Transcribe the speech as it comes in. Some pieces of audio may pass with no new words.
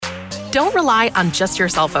Don't rely on just your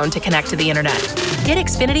cell phone to connect to the internet. Get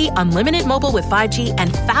Xfinity Unlimited Mobile with 5G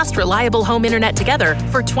and fast, reliable home internet together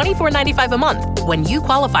for $24.95 a month when you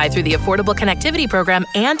qualify through the Affordable Connectivity Program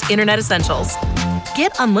and Internet Essentials.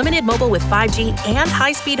 Get unlimited mobile with 5G and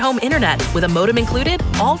high-speed home internet with a modem included,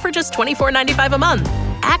 all for just $24.95 a month.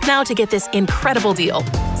 Act now to get this incredible deal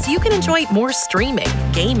so you can enjoy more streaming,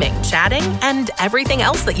 gaming, chatting, and everything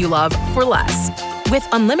else that you love for less. With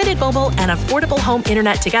unlimited mobile and affordable home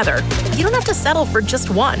internet together, you don't have to settle for just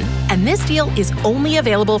one. And this deal is only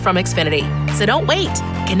available from Xfinity. So don't wait.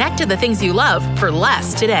 Connect to the things you love for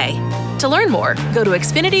less today. To learn more, go to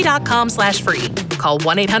Xfinity.com/free, call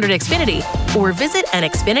 1-800-XFINITY, or visit an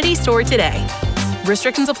Xfinity store today.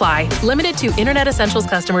 Restrictions apply. Limited to Internet Essentials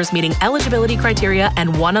customers meeting eligibility criteria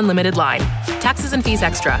and one unlimited line. Taxes and fees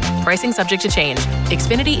extra. Pricing subject to change.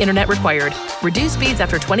 Xfinity Internet required. Reduced speeds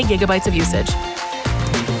after 20 gigabytes of usage.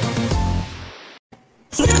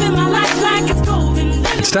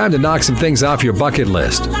 It's time to knock some things off your bucket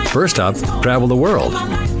list. First up, travel the world.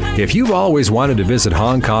 If you've always wanted to visit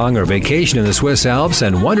Hong Kong or vacation in the Swiss Alps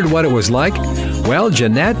and wondered what it was like, well,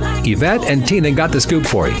 Jeanette, Yvette, and Tina got the scoop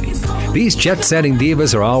for you. These jet-setting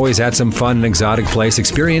divas are always at some fun and exotic place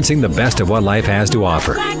experiencing the best of what life has to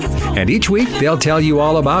offer. And each week, they'll tell you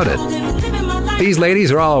all about it. These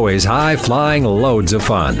ladies are always high-flying loads of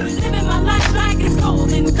fun.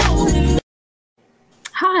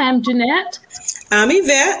 Hi, I'm Jeanette. I'm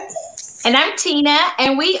Yvette. And I'm Tina,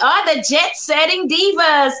 and we are the Jet Setting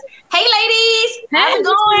Divas. Hey, ladies. How's it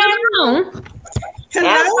going?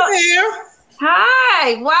 Hello there.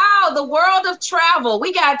 Hi. Wow, the world of travel.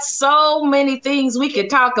 We got so many things we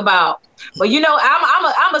could talk about. But, you know,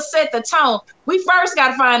 I'm a set the tone. We first got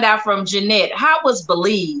to find out from Jeanette. How was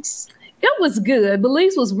Belize? It was good.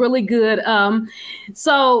 Belize was really good. When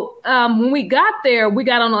we got there, we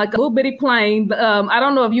got on like a little bitty plane. I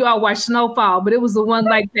don't know if you all watched Snowfall, but it was the one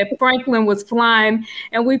like that Franklin was flying.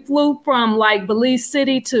 And we flew from like Belize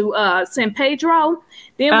City to San Pedro.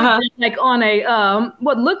 Then we went like on a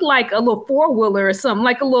what looked like a little four-wheeler or something,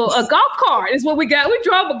 like a golf cart is what we got. We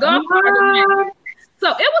drove a golf cart. So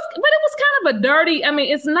it was kind of a dirty. I mean,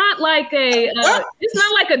 it's not like a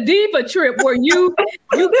diva trip where you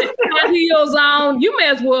get high heels on. You may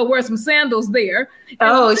as well wear some sandals there.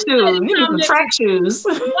 Oh, shoot, you need some track shoes.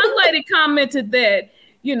 One lady commented that,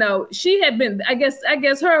 you know, she had been. I guess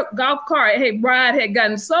her golf cart ride had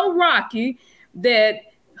gotten so rocky that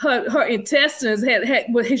her intestines had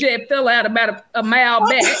fell out about a mile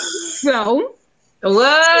back. So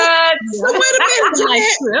what? So wait a minute,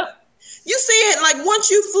 Jeanette. You said like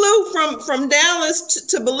once you flew from Dallas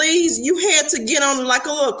to Belize, you had to get on like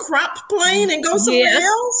a little crop plane and go somewhere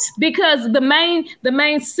else? Because the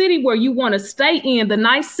main city where you want to stay in, the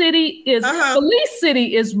nice city is Belize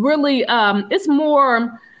City is really it's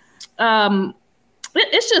more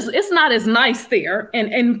it's not as nice there.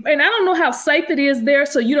 And I don't know how safe it is there,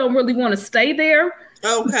 so you don't really want to stay there.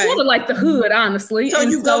 Okay. It's sort of like the hood, honestly. So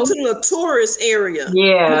you go to the tourist area.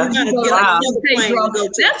 Yeah.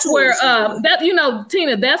 That's where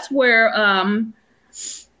Tina, that's where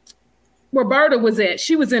Roberta was at.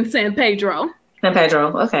 She was in San Pedro. San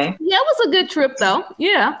Pedro, okay. Yeah, it was a good trip though.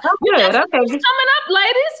 Yeah. Oh, good. Okay. Coming up,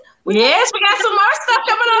 ladies. Yes, we got some more stuff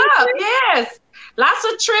coming up. Yes. Lots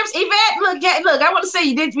of trips. Yvette, look, I want to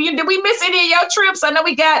say, did we miss any of your trips? I know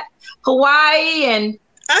we got Hawaii and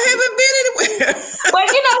I haven't been anywhere. Well,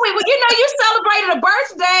 you celebrated a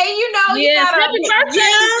birthday. Happy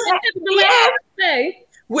birthday.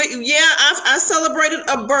 I celebrated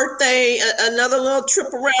a birthday, another little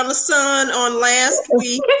trip around the sun on last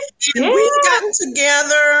week. And we've gotten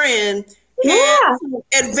together and had some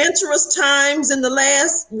adventurous times in the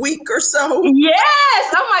last week or so.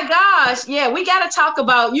 Yes. Oh my gosh. Yeah, we got to talk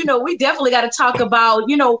about, we definitely got to talk about,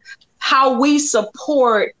 how we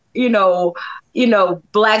support,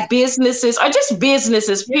 Black businesses or just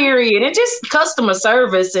businesses, period, and just customer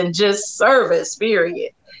service and just service,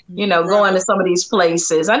 period. Going to some of these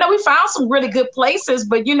places. I know we found some really good places,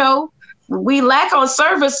 but we lack on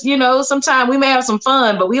service. Sometimes we may have some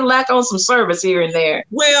fun, but we lack on some service here and there.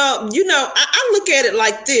 Well, I look at it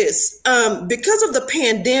like this. Because of the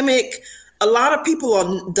pandemic, a lot of people are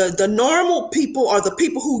the normal people or the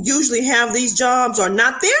people who usually have these jobs are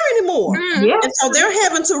not there anymore. Yes. And so they're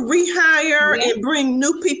having to rehire and bring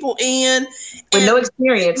new people in. With no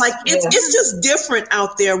experience. Like it's just different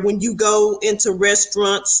out there when you go into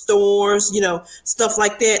restaurants, stores, stuff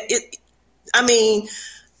like that. I'm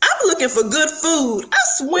looking for good food. I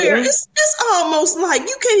swear, it's almost like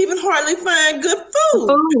you can't even hardly find good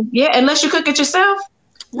food. Yeah, unless you cook it yourself.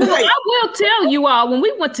 Right. Well, I will tell you all, when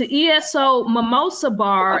we went to ESO Mimosa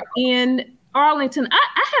Bar in Arlington,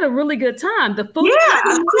 I had a really good time. The food, I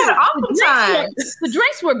had an awesome time. The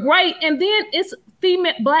drinks were great, and then it's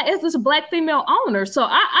a black female owner. So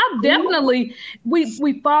I definitely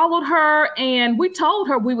we followed her and we told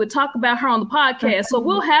her we would talk about her on the podcast. So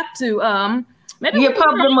we'll have to maybe we'll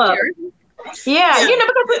pump them up. Yeah,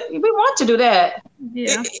 because we want to do that.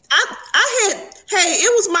 Yeah, I had. Hey,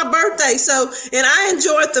 it was my birthday, and I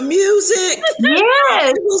enjoyed the music.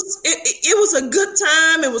 Yes, it was a good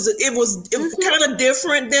time. It was kind of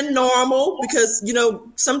different than normal because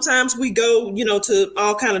sometimes we go to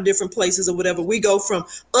all kind of different places or whatever. We go from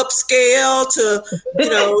upscale to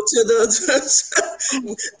to the.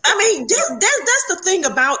 I mean, that's the thing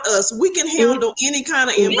about us. We can handle any kind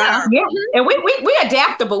of environment. Yeah, and we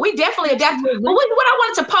adaptable. We definitely adaptable. But what I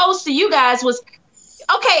wanted to pose to you guys was.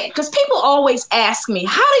 Okay, because people always ask me,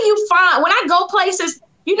 how do you find, when I go places,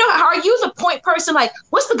 are you a point person? Like,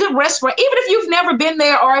 what's the good restaurant? Even if you've never been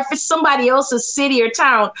there or if it's somebody else's city or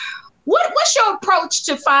town, what's your approach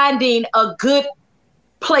to finding a good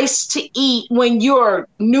place to eat when you're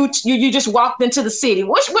new, you just walked into the city?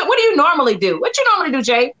 What do you normally do? What you normally do,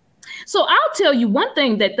 Jay? So I'll tell you one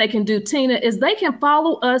thing that they can do, Tina, is they can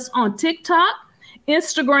follow us on TikTok,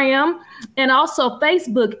 Instagram, and also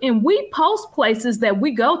Facebook, and we post places that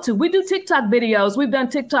we go to. We do TikTok videos. We've done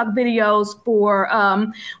TikTok videos for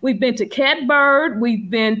we've been to Catbird. We've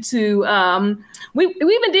been to we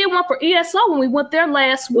even did one for ESO when we went there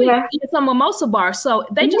last week. It's a mimosa bar. So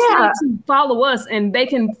they just need to follow us, and they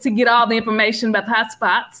can to get all the information about the hot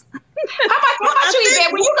spots. How about you,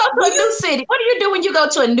 Yvette? When you go to a new city, what do you do when you go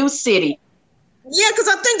to a new city? Yeah, because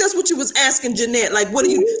I think that's what you was asking, Jeanette. Like, what do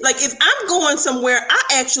you like? If I'm going somewhere, I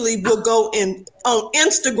actually will go on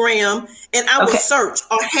Instagram and I will search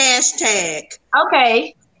or hashtag.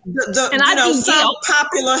 Okay. Some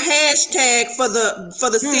popular hashtag for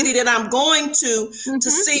the city that I'm going to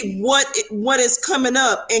see what is coming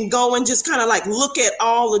up and go and just kind of like look at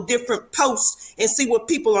all the different posts and see what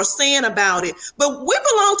people are saying about it. But we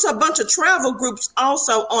belong to a bunch of travel groups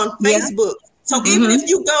also on Facebook. So even if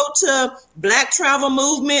you go to Black Travel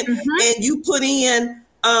Movement and you put in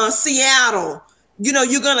Seattle,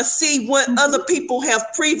 you're going to see what other people have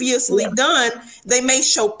previously done. They may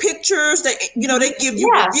show pictures. They give you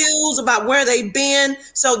reviews about where they've been.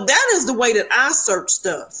 So that is the way that I search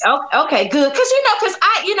stuff. Oh, okay, good. Because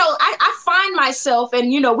I find myself,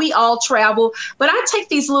 and we all travel, but I take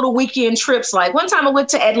these little weekend trips. Like one time I went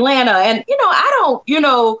to Atlanta, and I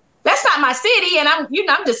don't, that's not my city, and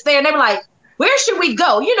I'm just there, and they were like, where should we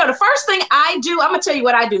go? The first thing I do, I'm going to tell you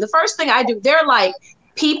what I do. The first thing I do, they're like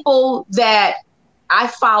people that I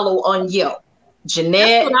follow on Yelp. Jeanette.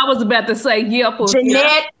 That's what I was about to say. Yelp.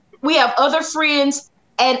 Jeanette. We have other friends.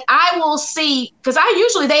 And I will see, because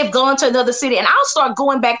they've gone to another city, and I'll start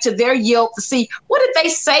going back to their Yelp to see what did they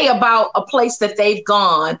say about a place that they've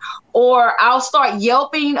gone. Or I'll start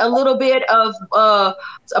Yelping a little bit of a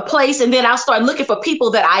place, and then I'll start looking for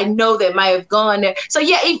people that I know that might have gone there. So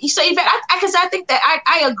yeah, because I think that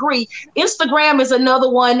I agree. Instagram is another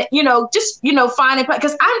one, finding,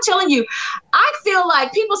 because I'm telling you, I feel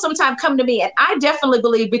like people sometimes come to me, and I definitely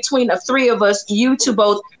believe between the three of us, you two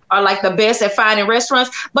both are like the best at finding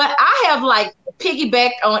restaurants. But I have like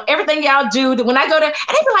piggybacked on everything y'all do. When I go there, and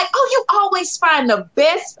they be like, "Oh, you always find the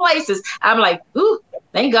best places." I'm like, "Ooh,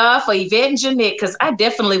 thank God for Yvette and Jeanette," because I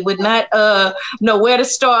definitely would not know where to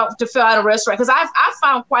start to find a restaurant. Because I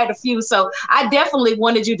found quite a few, so I definitely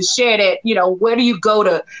wanted you to share that. Where do you go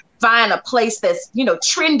to find a place that's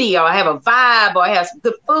trendy, or have a vibe, or has some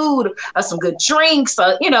good food, or some good drinks,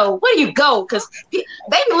 or where do you go? Because they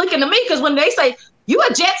be looking to me, because when they say, "You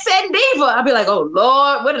a jet setting diva," I'll be like, "Oh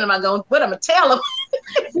Lord, what am I going to tell them?"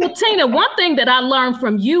 Well, Tina, one thing that I learned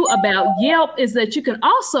from you about Yelp is that you can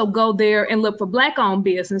also go there and look for Black-owned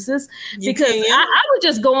businesses. Because I would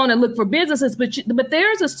just go on and look for businesses, but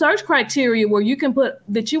there's a search criteria where you can put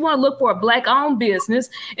that you want to look for a Black-owned business,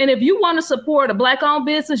 and if you want to support a Black-owned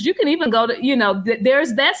business, you can even go to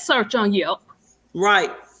there's that search on Yelp.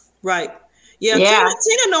 Right. Yeah.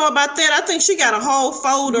 Tina know about that. I think she got a whole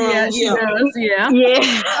folder on Yelp. Yeah.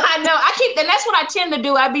 I know. And that's what I tend to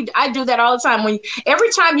do. I do that all the time.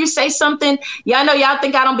 Every time you say something, I know y'all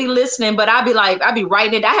think I don't be listening, but I be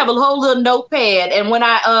writing it. I have a whole little notepad, and when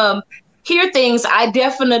I hear things, I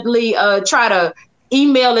definitely try to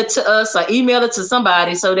email it to us or email it to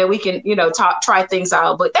somebody so that we can, try things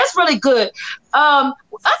out. But that's really good.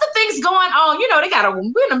 Other things going on,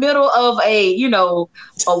 we're in the middle of a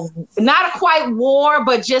not a quite war,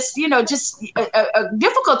 but just a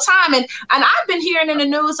difficult time. And I've been hearing in the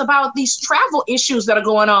news about these travel issues that are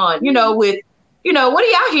going on, with, what are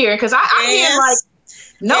y'all hearing? Because I'm hearing like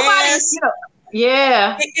nobody's,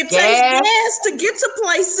 Yeah. It takes gas to get to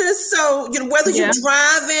places. So, whether you're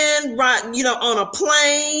driving, right, on a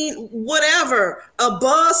plane, whatever, a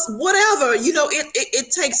bus, whatever,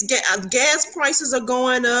 it takes gas prices are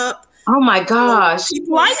going up. Oh my gosh.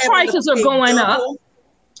 Flight prices are going up.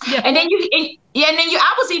 Yeah. And then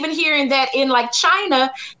I was even hearing that in like China,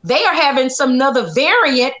 they are having some other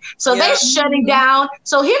variant. So they're shutting down.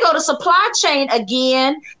 So here go the supply chain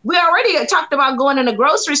again. We already talked about going into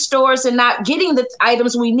grocery stores and not getting the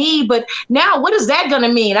items we need. But now what is that going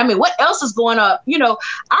to mean? I mean, what else is going up?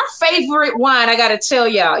 Our favorite wine, I got to tell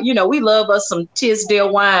y'all, we love us some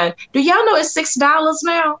Tisdale wine. Do y'all know it's $6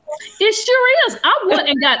 now? It sure is. I went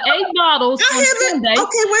and got 8 bottles on Sunday. Okay, wait a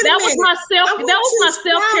minute. That was my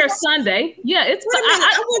self-care Sunday. Yeah, it's.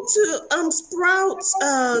 I went to Sprouts.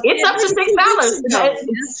 It's up to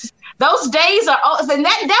 $6. Those days are, and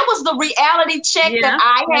that was the reality check that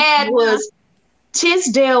I had was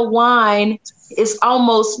Tisdale wine is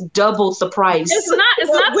almost double the price. It's not.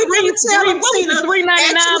 We're going to tell them, Tina. $3.99.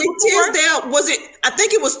 Actually, Tisdale I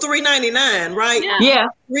think it was $3.99, right? Yeah.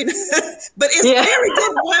 But it's very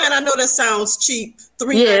good wine. I know that sounds cheap,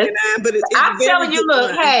 $3.99, but it's I'm telling you,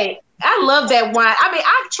 look, wine. Hey, I love that wine. I mean,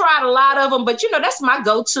 I've tried a lot of them, but that's my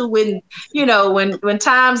go-to when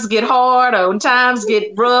times get hard or when times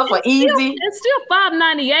get rough or easy. It's still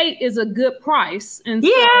 $5.98 is a good price. And but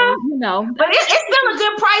it's still a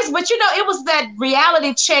good price. But it was that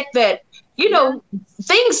reality check that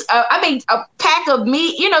things. A pack of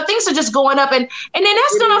meat. Things are just going up, and then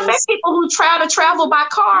that's going to affect people who try to travel by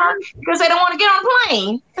car because they don't want to get on a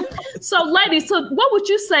plane. So, ladies, what would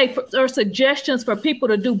you say are suggestions for people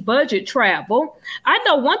to do budget travel? I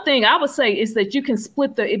know one thing I would say is that you can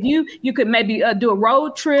split if you could maybe do a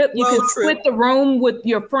road trip. You can split the room with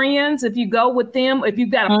your friends if you go with them. If you've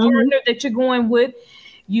got a partner that you're going with,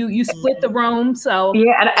 you split the room. So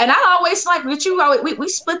and I always like that we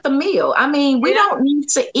split the meal. I mean, we don't need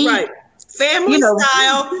to eat. Family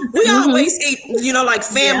style. We always eat, like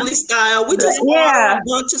family style. We just order a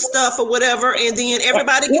bunch of stuff or whatever, and then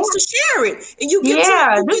everybody gets to share it. And you get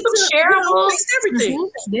to shareable. Everything.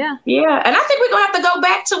 Yeah. And I think we're gonna have to go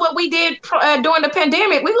back to what we did during the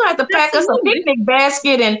pandemic. We're gonna have to pack us a picnic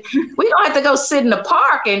basket, and we're gonna have to go sit in the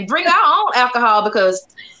park and bring our own alcohol because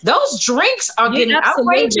those drinks are getting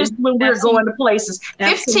outrageous when we're going to places.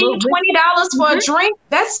 $15, $20 for a drink.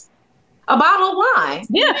 That's a bottle of wine.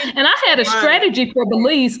 Yeah. And I had a strategy for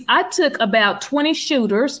Belize. I took about 20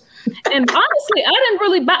 shooters. And honestly, I didn't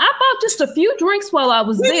really buy. I bought just a few drinks while I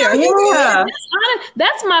was there. Yeah.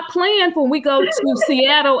 That's my plan when we go to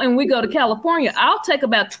Seattle and we go to California. I'll take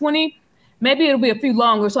about 20. Maybe it'll be a few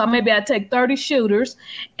longer, so maybe I take 30 shooters,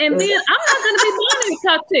 and then I'm not going to be buying any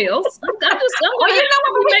cocktails. I'm going to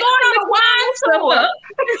be going on a wine tour.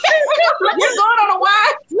 We're going on a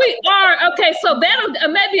wine. We are okay. So that'll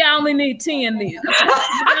maybe I only need 10 then.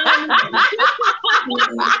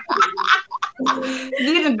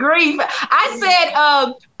 Good grief! I said,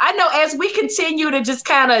 I know as we continue to just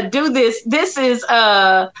kind of do this. This is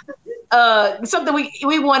something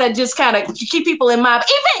we want to just kind of keep people in mind.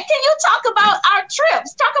 Even can you talk about our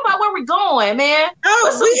trips? Talk about where we're going, man.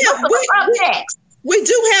 We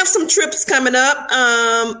do have some trips coming up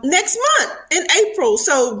next month in April.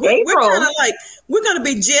 So we're kind of like we're going to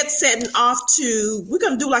be jet setting off to. We're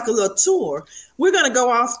going to do like a little tour. We're going to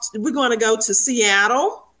go to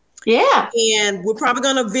Seattle. Yeah. And we're probably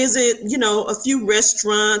going to visit, a few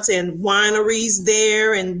restaurants and wineries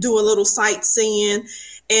there and do a little sightseeing.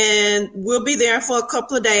 And we'll be there for a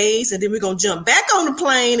couple of days. And then we're going to jump back on the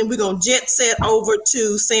plane and we're going to jet set over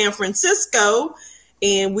to San Francisco.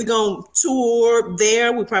 And we're going to tour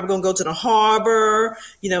there. We're probably going to go to the harbor,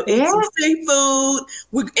 eat some seafood.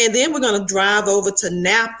 And then we're going to drive over to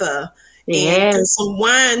Napa. And do some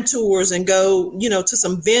wine tours and go, to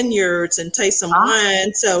some vineyards and taste some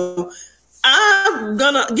wine. So I'm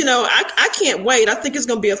gonna, I can't wait. I think it's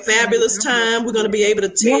gonna be a fabulous time. We're gonna be able to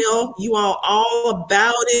tell you all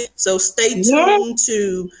about it. So stay tuned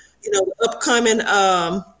to, the upcoming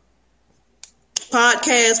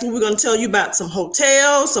podcast where we're gonna tell you about some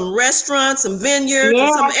hotels, some restaurants, some vineyards,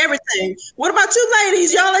 and some everything. What about you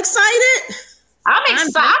ladies? Y'all excited? I'm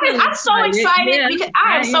excited. I'm so excited because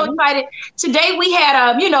I am so excited. Today we had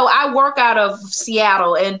I work out of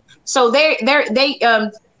Seattle, and so they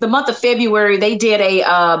the month of February they did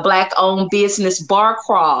a Black-owned business bar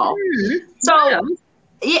crawl. So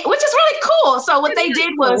which is really cool. So what they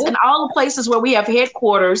did was in all the places where we have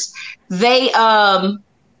headquarters, they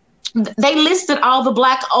listed all the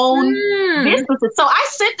Black-owned businesses. So I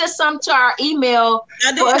sent this some to our email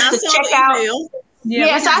for us to check out.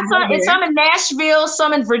 Yes, it's some in Nashville,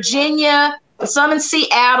 some in Virginia, some in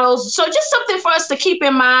Seattle. So just something for us to keep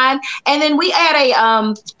in mind. And then we had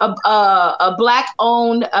a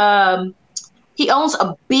Black-owned. He owns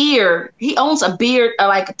a beer. He owns a beer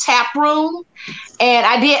like a tap room. And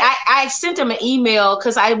I sent him an email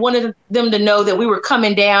because I wanted them to know that we were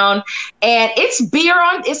coming down. And it's beer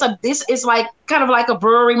on. It's like kind of like a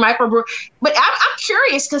brewery, microbrewery. But I'm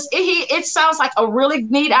curious because it sounds like a really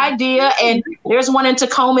neat idea. And there's one in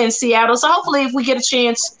Tacoma and Seattle. So hopefully, if we get a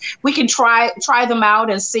chance, we can try them out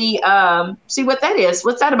and see what that is.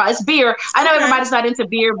 What's that about? It's beer. I know everybody's not into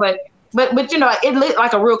beer, but you know, it looked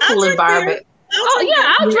like a real cool environment. Beer. Oh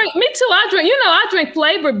yeah, I'll drink. Me too. I drink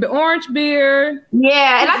flavored orange beer.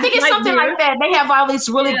 Yeah, and I think it's something like that. They have all these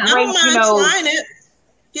really great, trying it.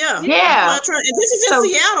 Yeah. And this is in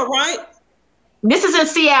Seattle, right? This is in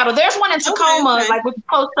Seattle. There's one in Tacoma, like with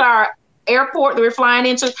close to our airport that we're flying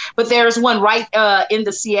into. But there's one right in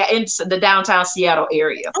the downtown Seattle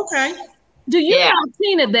area. Okay. Do you know,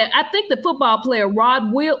 Tina, that I think the football player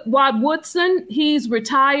Rod Woodson, he's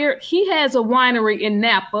retired. He has a winery in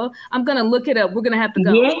Napa. I'm going to look it up. We're going to have to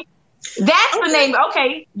go. Yeah. That's the name.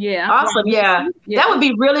 Okay. Yeah. Awesome. Yeah. That would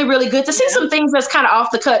be really, really good to see some things that's kind of off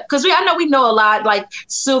the cut. Because I know we know a lot like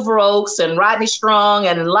Silver Oaks and Rodney Strong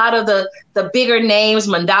and a lot of the bigger names,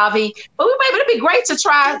 Mondavi. But it'd be great to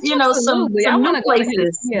try, some new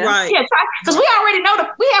places. Right. Yeah. Because we already know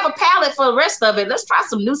we have a palette for the rest of it. Let's try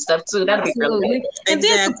some new stuff too. That'd be really good. And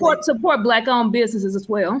then support Black-owned businesses as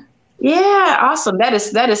well. Yeah, awesome. That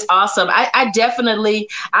is awesome. I definitely,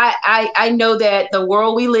 I know that the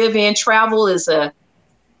world we live in, travel is a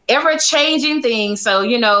ever-changing thing. So,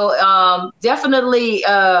 definitely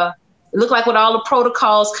look like with all the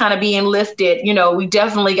protocols kind of being lifted, we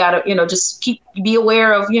definitely got to, just be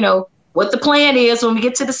aware of, what the plan is when we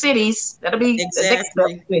get to the cities. That'll be the next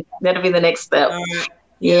step. That'll be the next step.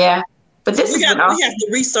 Yeah. But we have to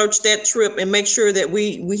research that trip and make sure that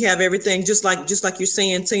we have everything just like you're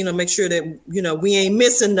saying, Tina. Make sure that we ain't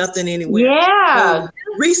missing nothing anywhere. Yeah.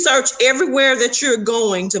 Research everywhere that you're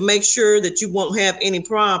going to make sure that you won't have any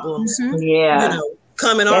problems. Mm-hmm. Yeah.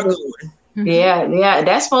 Coming or going. Mm-hmm. Yeah.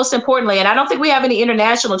 That's most importantly. And I don't think we have any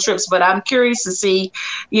international trips, but I'm curious to see.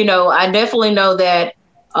 I definitely know that.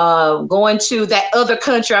 Going to that other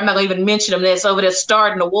country, I'm not going to even mention them, that's over there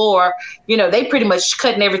starting the war, they pretty much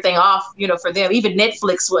cutting everything off, for them. Even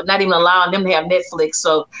Netflix was not even allowing them to have Netflix.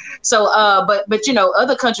 So, but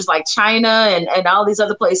other countries like China and all these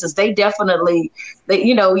other places, they definitely,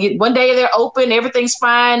 one day they're open, everything's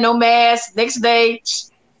fine, no mask. Next day,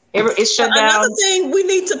 it's shut down. Another thing we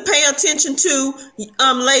need to pay attention to,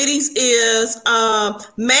 ladies, is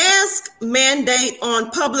mask mandate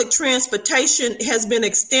on public transportation has been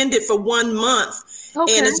extended for 1 month,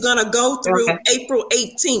 and it's going to go through April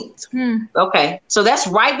 18th. Okay, so that's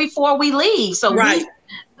right before we leave. So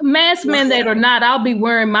mask mandate or not, I'll be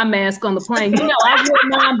wearing my mask on the plane. I wore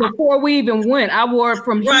mine before we even went. I wore it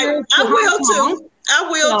from here. I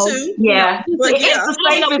will too. Yeah, but it's the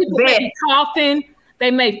safest bet. Coughing. They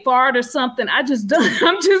may fart or something. I just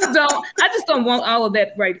don't want all of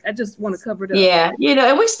that. Right. I just want to cover it up. Yeah.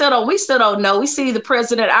 And we still don't know. We see the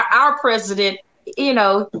president, our president,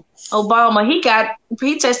 Obama,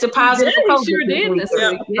 he tested positive for COVID. He sure did this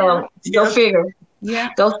week. So go figure. Yeah.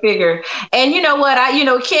 Go figure. And you know what? I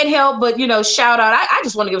can't help but, shout out. I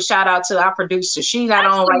just want to give a shout out to our producer. She's not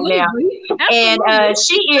on right now. And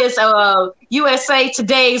she is USA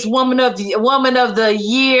Today's Woman of the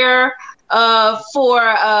Year. For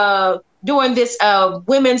doing this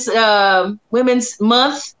women's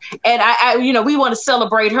month, and I we want to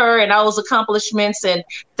celebrate her and all those accomplishments and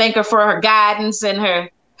thank her for her guidance and her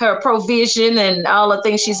provision and all the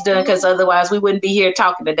things she's done, because otherwise we wouldn't be here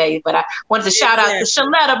talking today. But I wanted to shout out to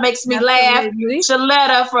Shaletta, makes me laugh.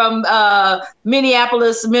 Shaletta from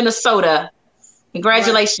Minneapolis, Minnesota.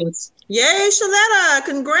 Congratulations! Yay, Shaletta!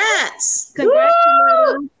 Congrats!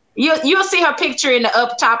 Shaletta. You'll see her picture in the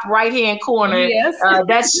up top right hand corner. Yes.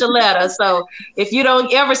 That's Shaletta. So if you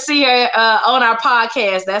don't ever see her on our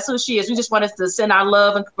podcast, that's who she is. We just wanted to send our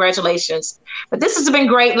love and congratulations. But this has been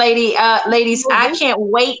great, ladies. I can't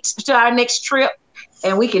wait to our next trip,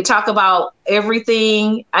 and we can talk about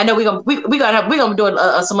everything. I know we're gonna be doing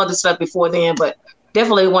some other stuff before then, but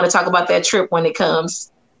definitely want to talk about that trip when it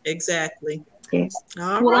comes. Exactly. Yes.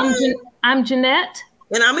 All right. I'm Jeanette,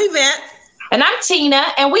 and I'm Yvette. And I'm Tina,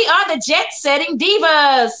 and we are the Jet Setting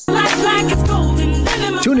Divas.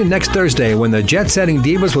 Tune in next Thursday when the Jet Setting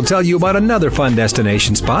Divas will tell you about another fun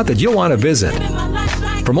destination spot that you'll want to visit.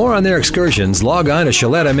 For more on their excursions, log on to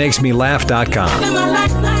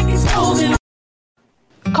ShalettaMakesMeLaugh.com.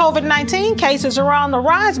 COVID-19 cases are on the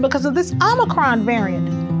rise because of this Omicron variant,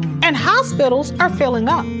 and hospitals are filling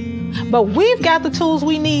up. But we've got the tools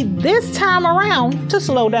we need this time around to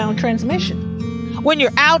slow down transmission. When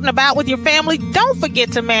you're out and about with your family, don't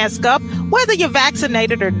forget to mask up, whether you're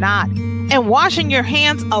vaccinated or not. And washing your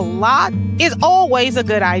hands a lot is always a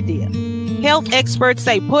good idea. Health experts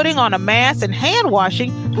say putting on a mask and hand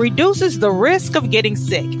washing reduces the risk of getting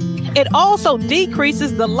sick. It also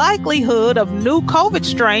decreases the likelihood of new COVID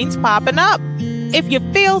strains popping up. If you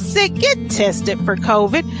feel sick, get tested for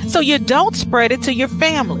COVID so you don't spread it to your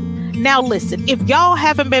family. Now listen, if y'all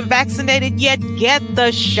haven't been vaccinated yet, get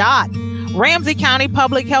the shot. Ramsey County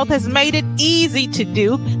Public Health has made it easy to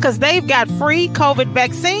do because they've got free COVID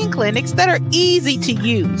vaccine clinics that are easy to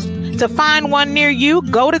use. To find one near you,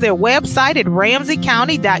 go to their website at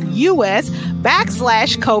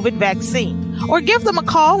ramseycounty.us/COVID vaccine or give them a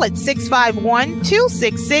call at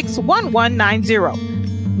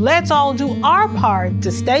 651-266-1190. Let's all do our part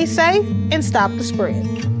to stay safe and stop the spread.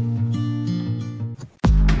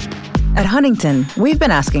 At Huntington, we've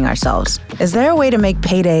been asking ourselves, is there a way to make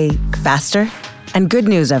payday faster? And good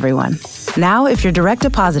news, everyone. Now, if your direct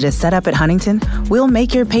deposit is set up at Huntington, we'll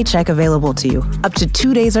make your paycheck available to you up to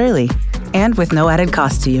 2 days early and with no added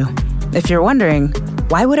cost to you. If you're wondering,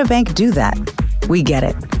 why would a bank do that? We get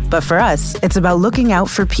it. But for us, it's about looking out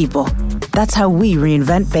for people. That's how we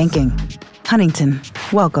reinvent banking. Huntington,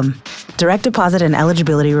 welcome. Direct deposit and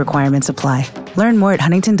eligibility requirements apply. Learn more at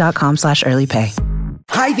huntington.com/earlypay.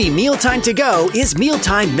 Hy-Vee Mealtime to Go is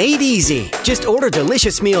mealtime made easy. Just order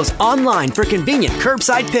delicious meals online for convenient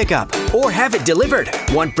curbside pickup or have it delivered.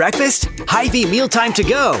 Want breakfast? Hy-Vee Mealtime to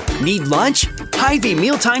Go. Need lunch? Hy-Vee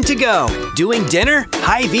Mealtime to Go. Doing dinner?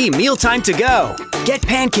 Hy-Vee Mealtime to Go. Get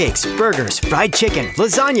pancakes, burgers, fried chicken,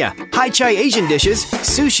 lasagna, Hai-Chai Asian dishes,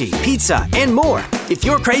 sushi, pizza, and more. If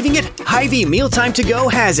you're craving it, Hy-Vee Mealtime to Go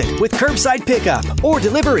has it with curbside pickup or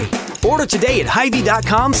delivery. Order today at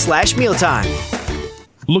Hy-Vee.com/mealtime.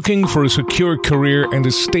 Looking for a secure career and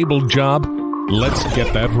a stable job? Let's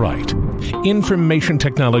get that right. Information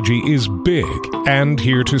technology is big and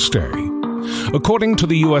here to stay. According to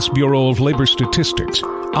the U.S. Bureau of Labor Statistics,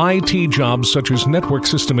 IT jobs such as network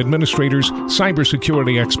system administrators,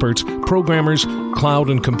 cybersecurity experts, programmers, cloud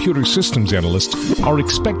and computer systems analysts are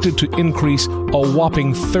expected to increase a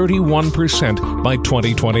whopping 31% by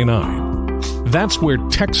 2029. That's where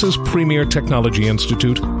Texas Premier Technology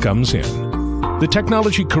Institute comes in. The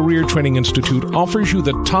Technology Career Training Institute offers you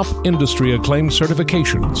the top industry-acclaimed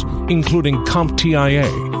certifications, including CompTIA,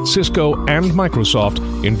 Cisco, and Microsoft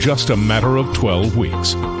in just a matter of 12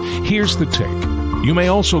 weeks. Here's the take. You may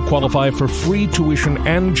also qualify for free tuition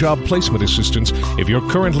and job placement assistance if you're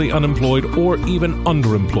currently unemployed or even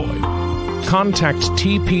underemployed. Contact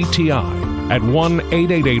TPTI at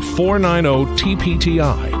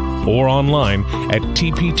 1-888-490-TPTI or online at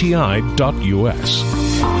tpti.us.